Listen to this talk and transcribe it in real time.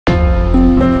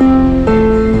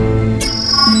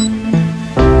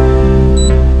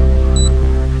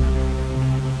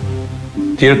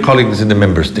Dear colleagues in the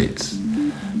Member States,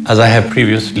 as I have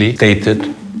previously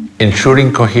stated,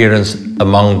 ensuring coherence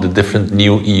among the different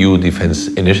new EU defence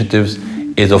initiatives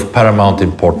is of paramount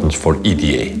importance for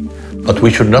EDA. But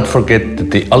we should not forget that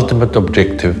the ultimate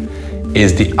objective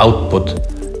is the output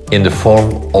in the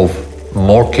form of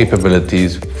more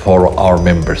capabilities for our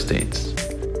Member States.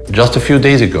 Just a few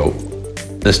days ago,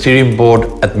 the steering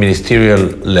board at ministerial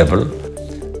level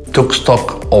took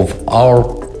stock of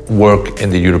our work in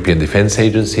the European Defence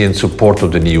Agency in support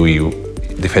of the new EU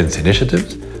defence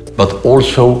initiatives, but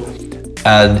also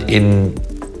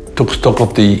took stock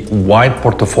of the wide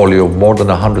portfolio of more than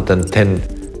 110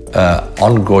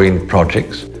 ongoing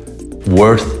projects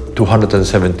worth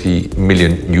 270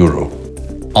 million euro.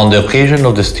 On the occasion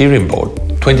of the steering board,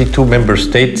 22 member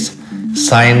states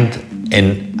signed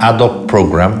an ad hoc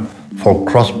program for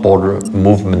cross-border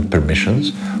movement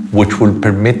permissions, which will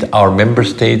permit our member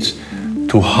states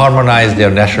to harmonize their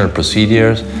national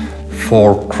procedures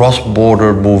for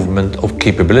cross-border movement of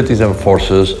capabilities and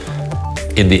forces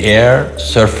in the air,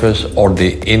 surface, or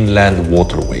the inland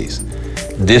waterways.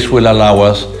 This will allow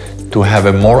us to have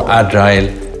a more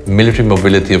agile military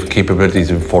mobility of capabilities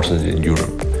and forces in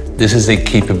Europe. This is a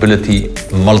capability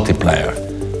multiplier.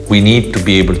 We need to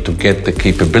be able to get the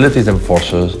capabilities and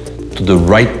forces to the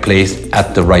right place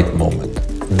at the right moment.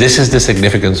 This is the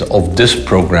significance of this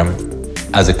program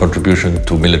as a contribution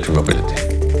to military mobility.